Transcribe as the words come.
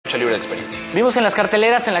lucha libre de experiencia. Vimos en las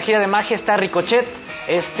carteleras, en la gira de magia, está Ricochet,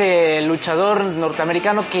 este luchador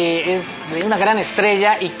norteamericano que es de una gran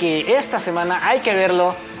estrella y que esta semana hay que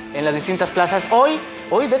verlo en las distintas plazas. Hoy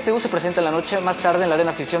DTU se presenta en la noche, más tarde en la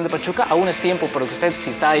Arena Afición de Pachuca. Aún es tiempo, pero que usted, si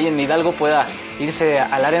está ahí en Hidalgo, pueda irse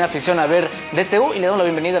a la Arena Afición a ver DTU, y le damos la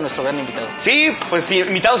bienvenida a nuestro gran invitado. Sí, pues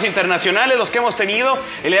invitados internacionales los que hemos tenido,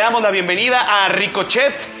 y le damos la bienvenida a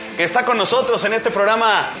Ricochet, que está con nosotros en este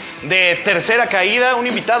programa de Tercera Caída, un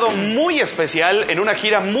invitado muy especial, en una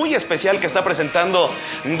gira muy especial que está presentando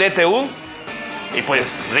DTU. Y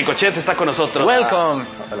pues Ricochet está con nosotros. Welcome.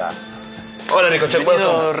 Hola. Hola Ricochet,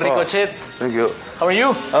 Bienvenido, welcome. Ricochet. Thank you. How are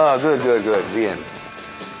you? Oh, good. Bien.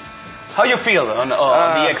 How you feel on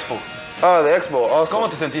the expo? Oh, the expo, awesome. ¿Cómo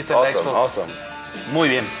te sentiste en la expo? Awesome. Muy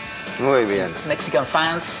bien. Muy bien. Mexican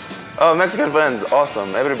fans. Oh, Mexican friends,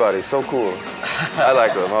 awesome. Everybody, so cool. I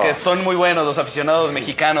like them. Oh. Que son muy buenos los aficionados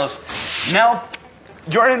mexicanos. Now,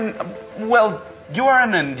 you are in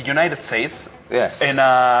the United States. Yes. In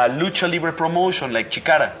a lucha libre promotion like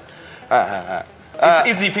Chikara.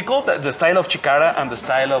 It's difficult, the style of Chikara and the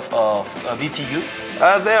style of DTU?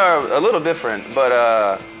 They are a little different, but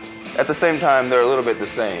at the same time, they're a little bit the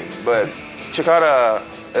same. But Chikara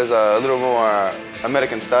is a little more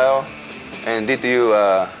American style, and DTU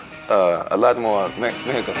a lot more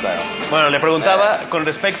Mexican style. Bueno, le preguntaba con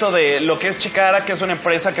respecto de lo que es Chikara, que es una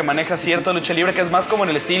empresa que maneja cierta lucha libre, que es más como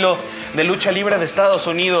en el estilo de lucha libre de Estados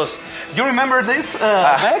Unidos. You remember this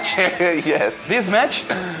match? Yes. This match?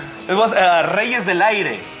 It was Reyes del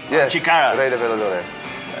Aire. Yes. Chikara. Rey de Veladores.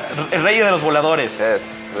 Reyes de los Voladores.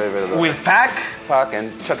 Yes. Rey de Veladores. With Pac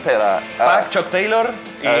and Chuck Taylor. Chuck Taylor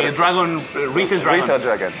y Dragon, Retail Dragon. Retail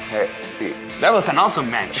Dragon. Hey, sí. That was an awesome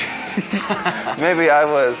match. Maybe I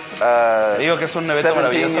was Digo que es un evento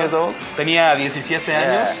 17 years maravilloso. old. Tenía 17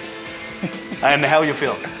 años. And how you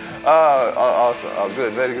feel? Awesome. Oh,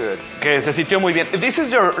 good. Very good. Que se sintió muy bien. This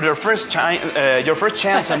is your first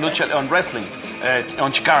chance on wrestling,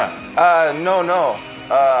 on Chikara. No.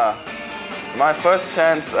 My first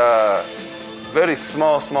chance, very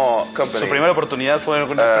small company. Su primera oportunidad fue en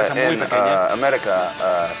una empresa muy pequeña. America,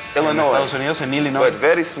 En Illinois. Estados Unidos, en Illinois. But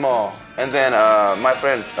very small. And then my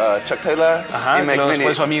friend Chuck Taylor, he make luego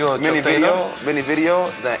fue su amigo Chuck Taylor. mini video,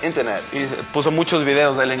 the internet. Y puso muchos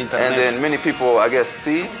videos de él en internet. And then many people, I guess,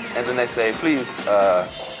 see, and then they say, please,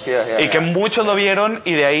 here. Y que muchos lo vieron,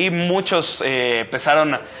 y de ahí muchos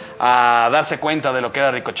empezaron a darse cuenta de lo que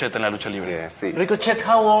era Ricochet en la lucha libre. Yeah, sí. Ricochet,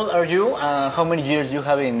 how old are you? How many years you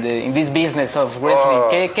have in this business of wrestling?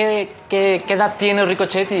 ¿Qué edad tiene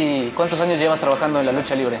Ricochet y cuántos años llevas trabajando en la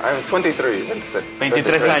lucha libre? I'm 23.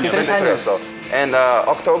 23 años. 23 años. So, and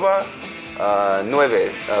October,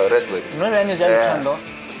 9 wrestling. 9 años ya luchando.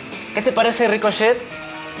 ¿Qué te parece, Ricochet?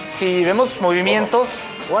 Si vemos movimientos,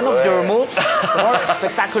 one of your moves, more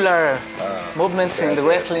spectacular movements in the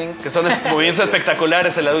wrestling. Que son movimientos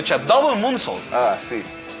espectaculares en la lucha. Double moonsault. Sí.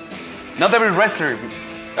 Not every wrestler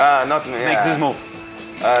Not me. makes this move.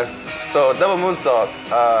 So double moonsault.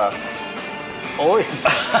 Uy.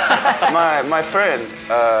 My friend,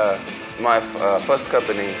 my first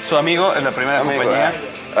company. Su amigo en la primera compañía.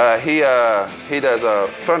 He does a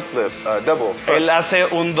front flip, double. Front. Él hace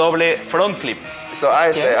un doble front flip. So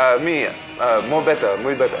I say, me, more better.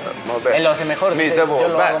 Él lo hace mejor. Me Dice, double yo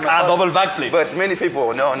lo back. hago mejor. Double backflip. But many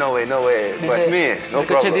people, no way. But me, no Ricochet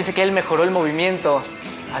problem. dice que él mejoró el movimiento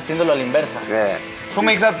haciéndolo a la inversa. Yeah. Who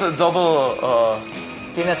makes that double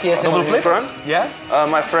Tiene así ese double flip? movimiento. Front? Yeah.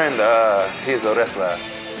 My friend, he's a wrestler.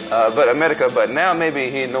 But now maybe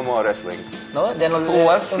he no more wrestling. ¿No? Ya no, Who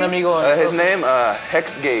was un he? amigo. His name,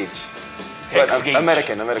 Hex Gage. Hex But Gage.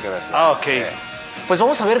 American wrestler. Ah, ok. Yeah. Pues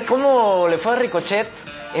vamos a ver cómo le fue a Ricochet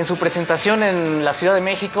en su presentación en la Ciudad de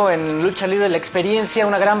México, en Lucha Libre, la experiencia,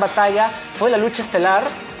 una gran batalla. Fue la lucha estelar.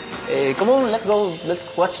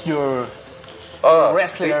 Let's watch your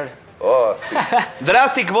wrestler. Sí. Oh, sí.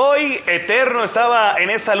 Drastic Boy, Eterno estaba en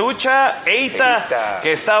esta lucha, Eita,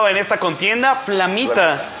 que estaba en esta contienda,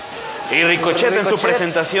 Flamita y Ricochet en su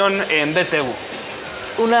presentación en DTU.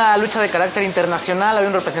 Una lucha de carácter internacional, había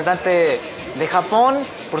un representante de Japón,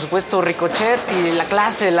 por supuesto Ricochet, y la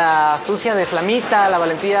clase, la astucia de Flamita, la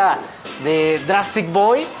valentía de Drastic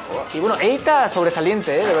Boy, y bueno, Eita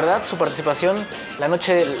sobresaliente, de verdad, su participación la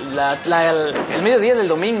noche, el mediodía del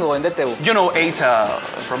domingo en DTU. You know Eita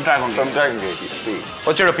from Dragon Gate. From Dragon Gate, sí.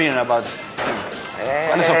 What's your opinion about him?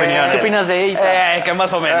 ¿Cuál es su opinión? ¿Qué opinas de Eita? Que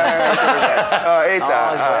más o menos.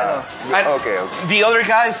 Eita. And Okay. The other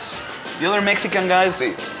guys, the other Mexican guys,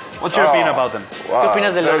 Sí. what's your opinion about them? ¿Qué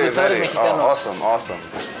opinas de los luchadores mexicanos? Awesome.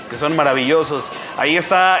 que son maravillosos. Ahí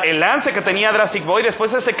está el lance que tenía Drastic Boy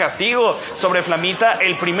después de este castigo sobre Flamita.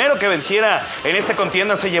 El primero que venciera en esta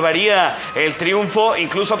contienda se llevaría el triunfo,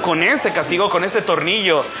 incluso con este castigo, con este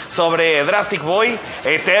tornillo sobre Drastic Boy.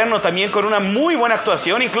 Eterno también con una muy buena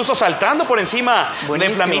actuación, incluso saltando por encima de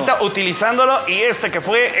Flamita, utilizándolo, y este que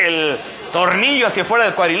fue el tornillo hacia afuera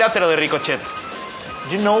del cuadrilátero de Ricochet.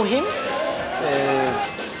 You know him?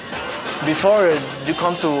 Before you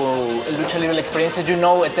come to Lucha Libre Experience, you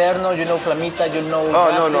know Eterno, you know Flamita, you know...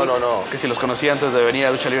 Oh, no. Que si los conocía antes de venir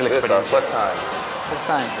a Lucha Libre Experience. First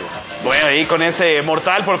time. Bueno, ahí con ese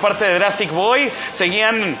mortal por parte de Drastic Boy,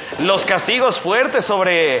 seguían los castigos fuertes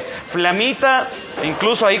sobre Flamita,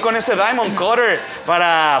 incluso ahí con ese Diamond Cutter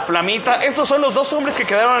para Flamita. Estos son los dos hombres que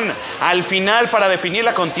quedaron al final para definir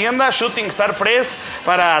la contienda. Shooting Star Press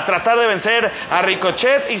para tratar de vencer a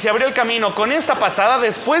Ricochet, y se abrió el camino con esta patada.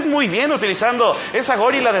 Después muy bien utilizando esa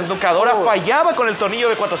gorila desnucadora, fallaba con el tornillo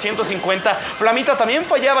de 450. Flamita también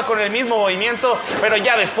fallaba con el mismo movimiento, pero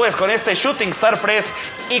ya después con este Shooting Star Press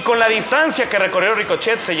y con la distancia que recorrió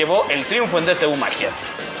Ricochet, se llevó el triunfo en DTU Magia.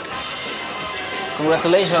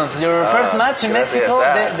 Congratulations, your first match in Mexico,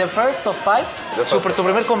 the first of 5. Tu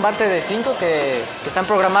primer combate de 5 que están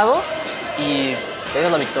programados, y te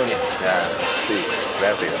dio la victoria. Sí,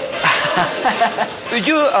 gracias.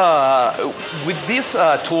 You, with this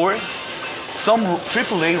tour, some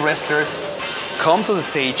AAA wrestlers come to the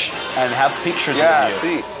stage and have pictures with you.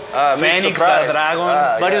 Sí. Phoenix,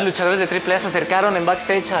 Dragon. Varios luchadores de AAA se acercaron en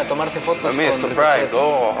backstage a tomarse fotos con surprise.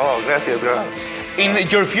 Ricochet. Gracias. In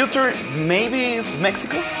your future, maybe it's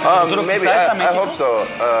Mexico? Maybe, I hope so.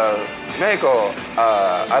 Mexico,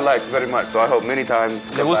 I like very much, so I hope many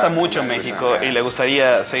times. Le gusta mucho México y le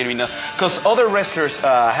gustaría seguir viniendo. Because other wrestlers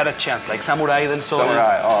had a chance, like Samurai del Sol.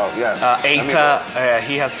 Eita,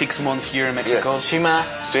 he has 6 months here in Mexico. Yes.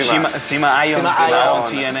 Sima Ion, now on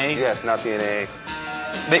TNA. Yes, now TNA.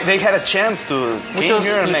 They had a chance to Muchos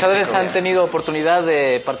here in luchadores Mexico. han tenido oportunidad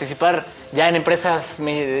de participar ya en empresas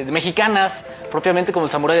mexicanas, propiamente como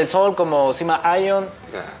el Samurai del Sol, como Sima Ion.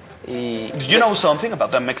 Yeah. Do you know something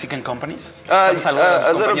about the Mexican companies? A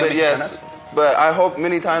little bit, yes. But I hope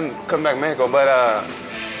many times come back Mexico. But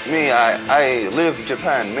me, I live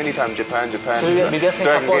Japan many times. Japan. Vivías en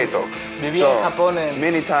Dragon Japón. Gate. Vivía en Japón.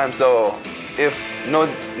 Many times. So if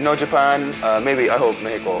no Japan, maybe I hope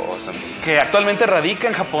Mexico or something. Que actualmente radica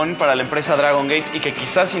en Japón para la empresa Dragon Gate, y que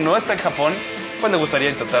quizás si no está en Japón, pues le gustaría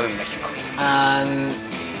intentar en México. And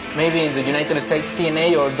maybe in the United States,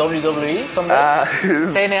 TNA or WWE someday.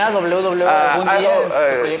 TNA, WWE, algún día en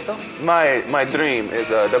tu proyecto. My dream is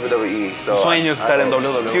WWE. So Sueño es estar en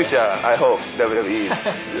WWE. Future, I hope WWE.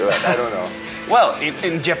 I don't know. Well,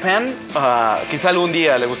 in Japan, quizá algún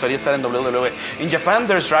día le gustaría estar en WWE. In Japan,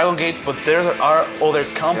 there's Dragon Gate, but there are other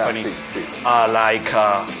companies like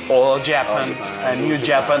All Japan and New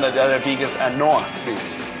Japan, the other biggest, and Noah.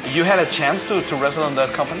 You had a chance to wrestle in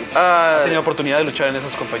that company? ¿Has tenido oportunidad de luchar en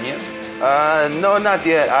esas compañías? No, not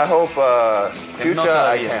yet. I hope future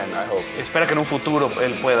I can. I hope. Espera que en un futuro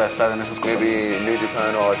él pueda estar en esas compañías. Maybe New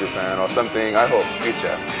Japan or something. I hope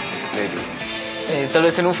future, maybe. Tal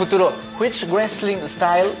vez en un futuro. Which wrestling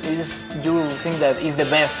style is you think that is the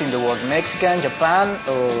best in the world? Mexican, Japan,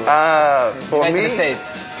 or for United me, States?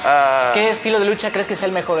 ¿Qué estilo de lucha crees que es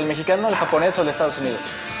el mejor, el mexicano, el japonés o el de Estados Unidos?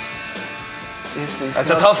 That's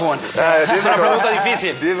a tough one. Es una pregunta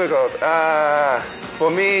difícil. Difficult. For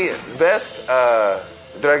me, best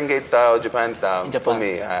Dragon Gate style, Japan style. For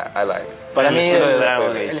me, I like. Para mí,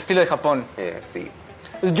 el estilo de Japón. Yeah, sí.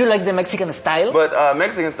 Do you like the Mexican style? But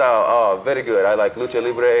Mexican style, very good. I like lucha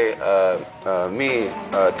libre.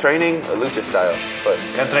 Training lucha style.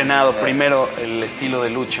 He entrenado primero el estilo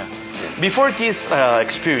de lucha. Before this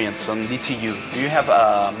experience on DTU, do you have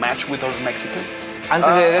a match with other Mexicans?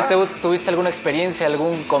 Antes de DTU, ¿tuviste alguna experiencia,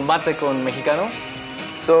 algún combate con mexicanos?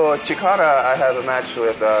 So, Chikara, I have a match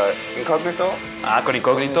with Incognito. Con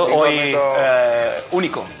Incognito. Hoy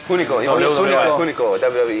Único. Único,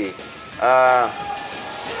 WWE.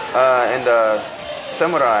 And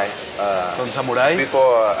Samurai. Con Samurai.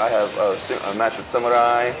 Before I have a match with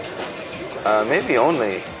Samurai. Maybe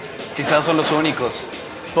only. Quizás son los únicos.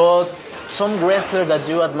 But some wrestler that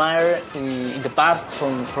you admire in the past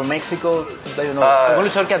from Mexico, I don't know, algún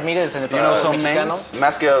luchador que admires en el pasado mexicano.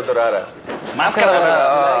 Máscara Dorada. Máscara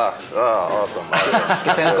Dorada. Awesome. Que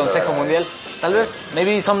está en el Consejo Mundial. Tal vez,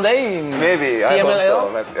 maybe someday. Maybe, I hope so.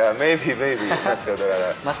 Maybe. Máscara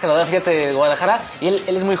Dorada. Máscara Dorada, fíjate, de Guadalajara. Y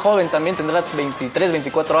él es muy joven también, tendrá 23,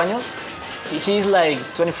 24 años. He's like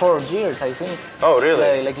 24 years, I think. Oh,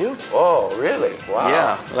 really? Like you? Oh, really? Wow.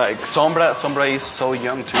 Yeah, like Sombra is so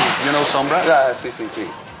young too. You know Sombra? Sí.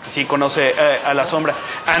 sí conoce a la sombra.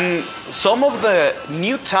 And some of the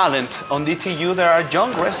new talent on DTU, there are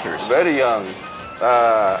young wrestlers. Very young.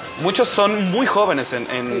 Muchos son muy jóvenes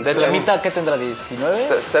en DTU. Flamita, ¿qué tendrá? ¿19?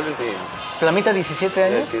 17. Flamita, 17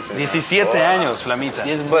 años. 17 años, Flamita.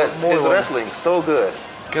 Y es But muy his bueno. wrestling so good.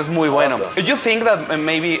 Que es muy bueno. Awesome. Do you think that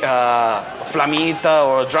maybe Flamita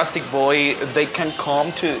or Drastic Boy, they can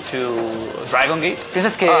come to Dragon Gate?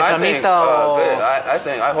 ¿Piensas que I think, Flamita o...?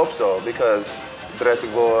 I hope so, because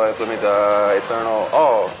Jurassic Boy, Flamita, Eternal,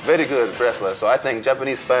 all very good wrestlers. So I think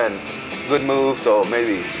Japanese fan, good moves, so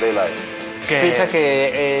maybe they like. Piensa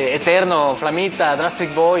que Eterno, Flamita,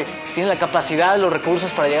 Drastic Boy tienen la capacidad, los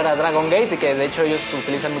recursos para llegar a Dragon Gate y que de hecho ellos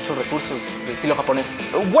utilizan muchos recursos de estilo japonés.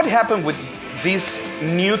 What happened with this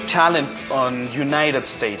new talent on United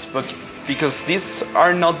States? Because these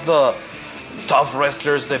are not the tough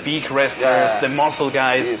wrestlers, the big wrestlers, the muscle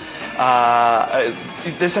guys. Yes.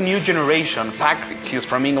 There's a new generation. Pac, he's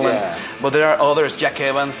from England, but there are others. Jack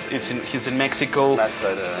Evans, he's in Mexico.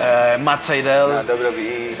 Matt Seidel.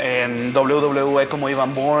 WWE. En WWE como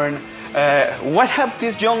Ivan Bourne. What have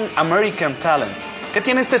this young American talent? ¿Qué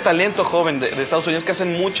tiene este talento joven de Estados Unidos que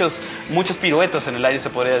hacen muchas piruetas en el aire, se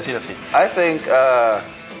podría decir así? I think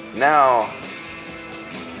now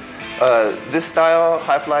this style,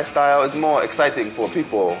 high fly style, is more exciting for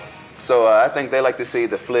people. So I think they like to see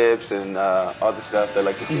the flips and all the stuff they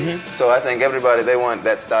like to see. So I think everybody, they want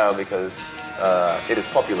that style because it is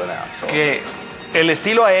popular now. So. Que el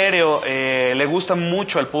estilo aéreo le gusta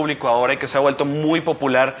mucho al público ahora y que se ha vuelto muy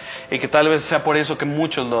popular y que tal vez sea por eso que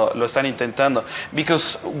muchos lo están intentando.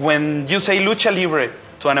 Because when you say lucha libre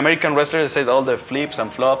to an American wrestler, they say all the flips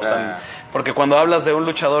and flops. Porque cuando hablas de un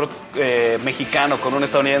luchador mexicano con un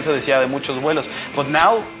estadounidense decía de muchos vuelos. But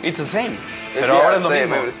now it's the same. Pero ahora es lo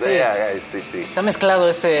mismo. Sí. Se ha mezclado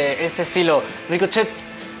este estilo. Ricochet,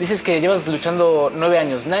 dices que llevas luchando 9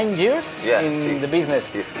 años, 9 years in the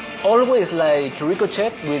business. Yes. Always like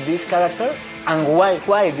Ricochet with this character. And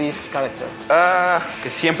why this character? Que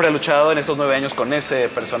siempre ha luchado en estos 9 años con ese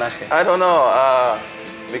personaje. I don't know,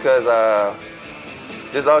 because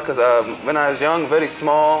just because when I was young, very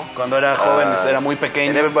small. Cuando era joven era muy pequeño.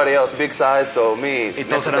 And everybody else big size, so me Y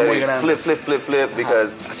todos eran muy grandes. flip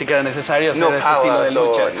because Así que era necesario hacer no ese estilo power, de so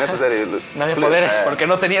lucha. necessary. No había poderes. Porque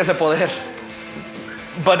no tenía ese poder.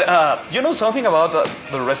 But you know something about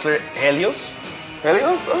the wrestler Helios?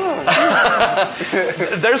 Helios? Oh.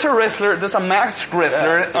 There's a masked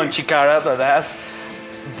wrestler on Chikara that has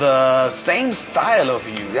the same style of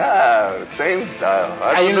you. Yeah, same style.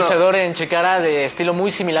 Hay un luchador en Chikara de estilo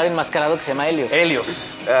muy similar enmascarado que se llama Helios.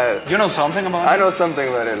 Helios. You know something about I him? know something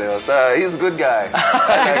about Helios. He's a good guy.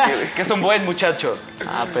 Que es un buen muchacho.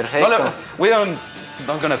 Ah, perfecto. We don't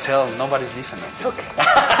gonna tell. Nobody's listening. It's okay.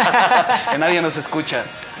 Que nadie nos escucha.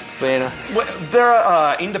 Bueno. Well, there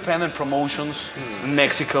are independent promotions in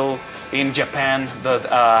Mexico, in Japan, that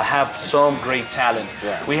have some great talent.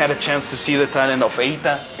 Yeah. We had a chance to see the talent of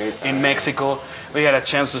Eita in Mexico. We had a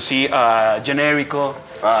chance to see Generico,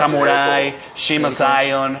 Samurai, Generico. Shima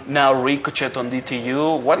Zion, now Ricochet on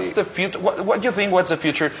DTU. What's the future? What do you think? What's the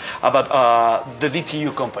future about the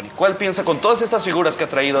DTU company? ¿Cuál piensa con todas estas figuras que ha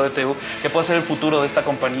traído DTU que puede ser el futuro de esta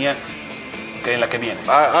compañía en la que viene?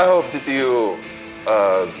 I hope DTU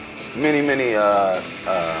many many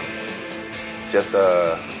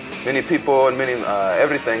people and many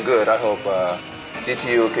everything good. I hope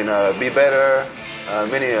DTU can be better,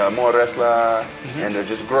 many more wrestler, and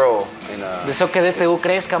just grow. Deseo que DTU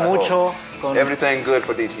crezca mucho. Con everything good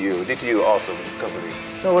for DTU. DTU awesome company.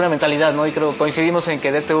 Una buena mentalidad, ¿no? Y creo que coincidimos en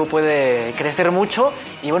que DTU puede crecer mucho.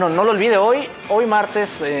 Y bueno, no lo olvide, hoy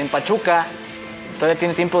martes en Pachuca, todavía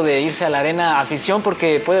tiene tiempo de irse a la arena afición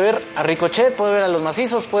porque puede ver a Ricochet, puede ver a los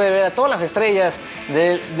macizos, puede ver a todas las estrellas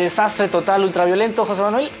del desastre total ultraviolento. José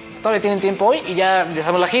Manuel, todavía tienen tiempo hoy y ya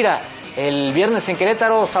empezamos la gira. El viernes en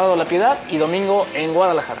Querétaro, sábado La Piedad y domingo en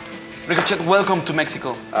Guadalajara. Ricochet, welcome to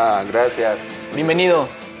Mexico. Gracias. Bienvenido.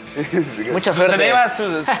 Mucha suerte. The name has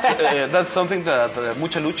to, that's something that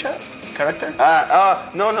Mucha Lucha character?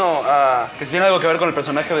 No. Que tiene algo que ver con el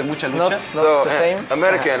personaje de Mucha Lucha. Not the same.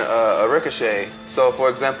 American, a Ricochet. So, for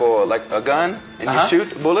example, like a gun, and you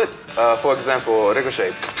shoot bullet. For example,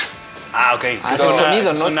 Ricochet. Ah, ok. Es el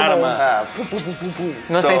sonido, ¿no? Es un arma.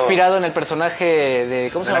 No está inspirado en el personaje de...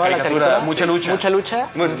 ¿Cómo se llama la caricatura? Mucha Lucha. Mucha Lucha.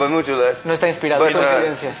 Mucho less. No está inspirado, es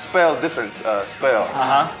coincidencia. Spell different, spell.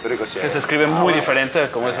 Ajá. Ricochet. Que se escribe muy diferente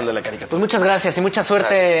como es el de la caricatura. Pues muchas gracias y mucha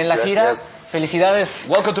suerte en la gira. Felicidades.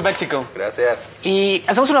 Welcome to Mexico. Gracias. Y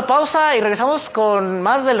hacemos una pausa y regresamos con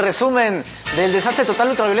más del resumen del desastre total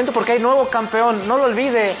ultraviolento porque hay nuevo campeón. No lo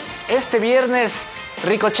olvide, este viernes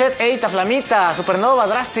Ricochet, Eita, Flamita, Supernova,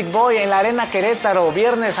 Drastic Boy en la Arena Querétaro,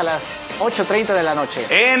 viernes a las 8:30 de la noche.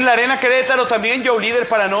 En la Arena Querétaro también Joe Líder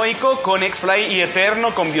Paranoico con X-Fly y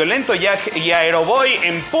Eterno, con Violento Jack y Aeroboy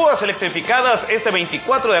en púas electrificadas este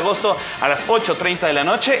 24 de agosto a las 8:30 de la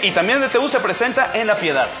noche. Y también DTU se presenta en La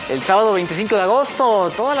Piedad. El sábado 25 de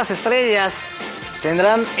agosto, todas las estrellas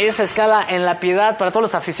tendrán esa escala en La Piedad para todos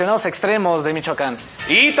los aficionados extremos de Michoacán.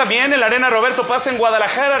 Y también en la Arena Roberto Paz en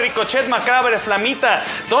Guadalajara, Ricochet, Macabre, Flamita,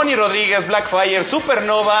 Tony Rodríguez, Blackfire,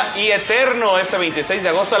 Supernova y Eterno este 26 de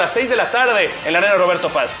agosto a las 6 de la tarde en la Arena Roberto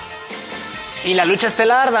Paz. Y la lucha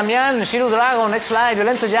estelar, Damián, Shiru Dragon, X-Fly,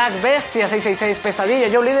 Violento Jack, Bestia 666, Pesadilla,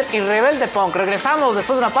 Joe Líder y Rebelde Punk. Regresamos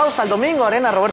después de una pausa el domingo, Arena Roberto